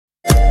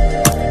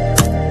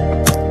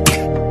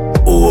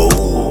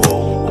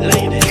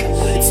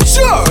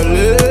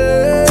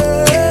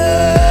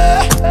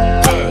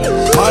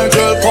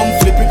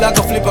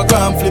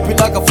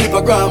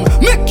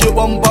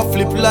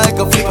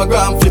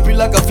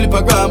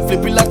flippergram,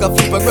 flip it like a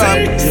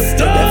flippergram.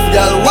 SixStar.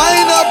 Girl,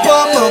 wind up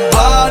on my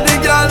body,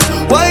 girl.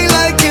 Wine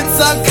like it's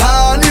a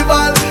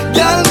carnival.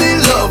 Girl, me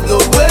love the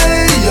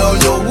way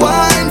you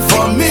wine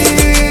for me.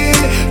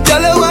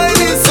 Girl, your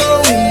wine is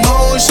so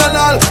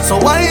emotional. So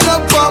wind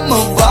up on my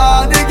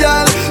body,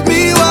 girl.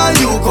 Me while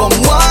you come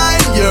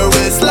wine your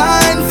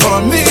waistline for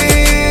me.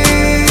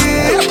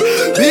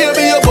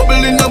 Baby, you're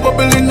bubbling, you're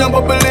bubbling, you're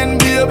bubbling,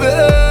 baby.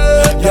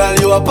 Girl,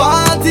 you a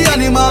party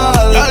animal.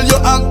 Girl, you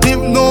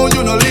active, no,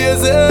 you no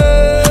lazy.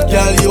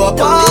 Girl, you a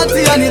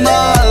party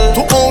animal.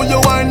 To all you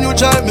wine, you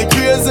drive me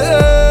crazy.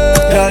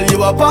 Girl,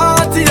 you a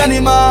party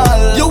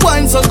animal. You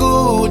wine so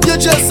good, you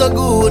dress so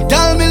good.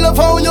 Girl, me love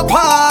how you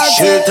party.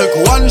 She take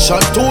 1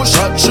 shot, 2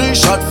 shot, 3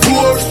 shot,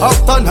 4.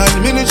 After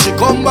 9 minutes, she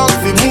come back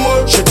for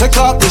more. She take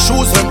off the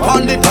shoes and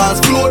pound the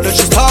dance floor. Then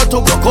she start to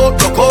rock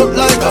out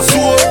like a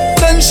sword.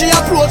 Then she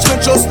approach me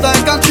just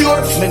like a cure.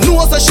 Me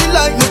know that she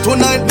like me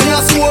tonight, me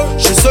a swore.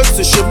 She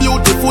sexy, she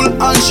beautiful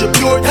and she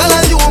pure. Girl,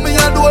 and you me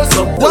adore.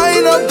 So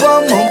wind up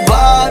on my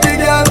body,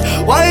 girl.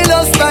 Wind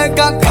us like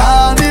a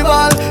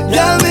carnival.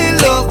 Girl, me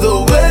love the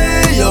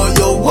way you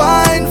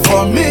wine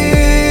for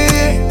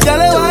me.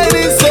 Girl, your wine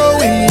is so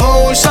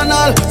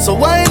emotional. So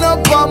wind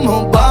up on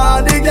my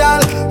body,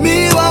 girl.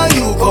 Me while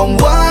you come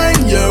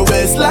wine your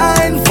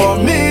waistline for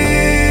me.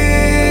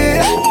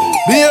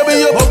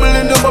 Baby, you're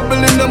bubbling, you're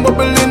bubbling, you're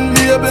bubbling,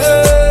 baby.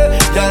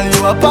 Girl,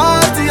 you a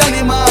party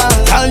animal.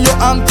 Girl, you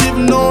active,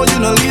 no, you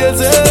no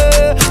lazy.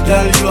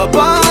 Girl, you a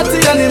party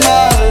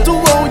animal. To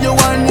how you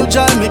wine, you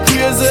drive me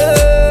crazy.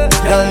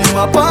 Girl, you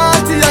a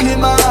party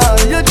animal.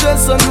 You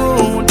dress so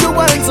good, you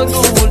wine so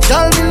good.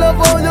 Girl, me love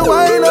how you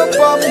wine.